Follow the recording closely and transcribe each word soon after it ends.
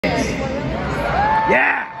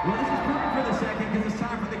Yeah! Well, this is perfect for the second because it's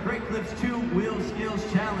time for the Great Clips 2 Wheel Skills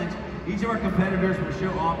Challenge. Each of our competitors will show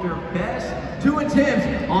off their best 2 attempts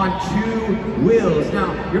on 2 wheels.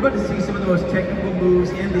 Now, you're about to see some of the most technical moves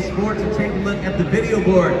in the sport, so take a look at the video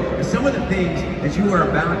board and some of the things that you are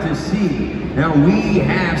about to see. Now, we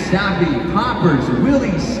have stoppie, poppers,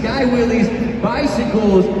 wheelies, sky wheelies,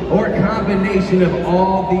 bicycles, or a combination of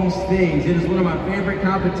all these things. It is one of my favorite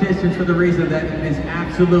competitions for the reason that it is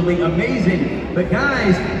absolutely amazing. But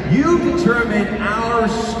guys, you determine our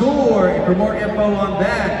score. And for more info on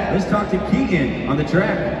that, let's talk to Keegan on the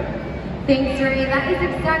track. Thanks, Ray. That is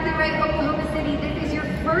exactly right, Oklahoma City. This is your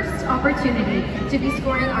first opportunity to be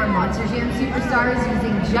scoring our Monster Jam Superstars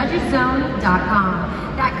using judgeszone.com.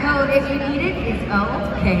 That code, if you need it, is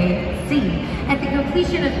OKC. At the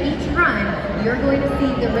completion of each run, you're going to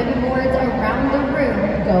see the ribbon boards around the room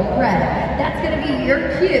go red. That's going to be your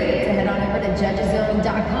cue to head on over to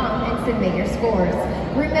judgeszone.com and submit your scores.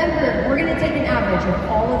 Remember, we're going to take an average of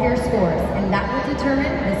all of your scores, and that will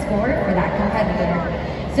determine the score for that competitor.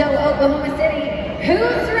 So, Oklahoma City,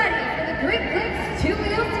 who's ready for the Great Clips 2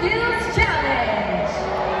 Wheel Skills Challenge?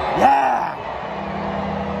 Yeah!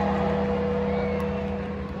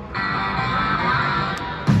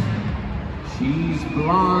 She's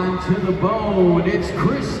blonde to the bone. It's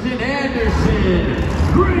Kristen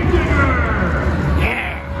Anderson. Grave digger!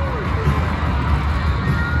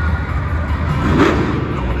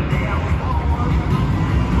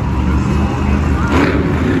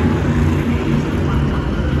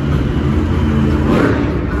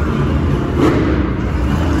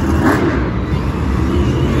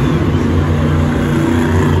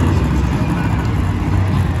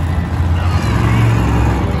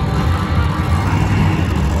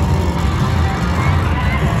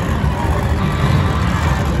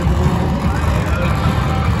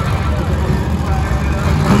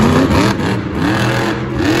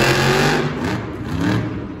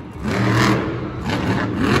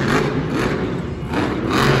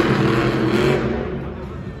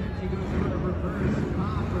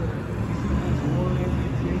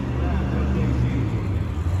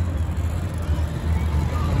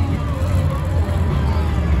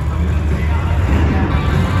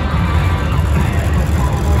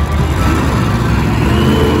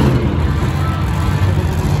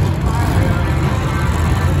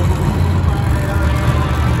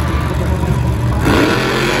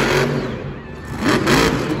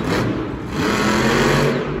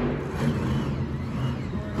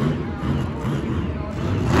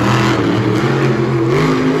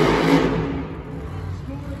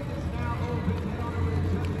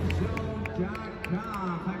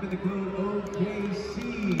 Type in the code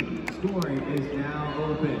OKC. Scoring is now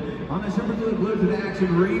open. On the super blue to the action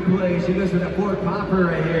replay, she goes for that forward popper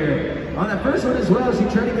right here. On that first one as well, she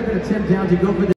tried to get that attempt down to go for the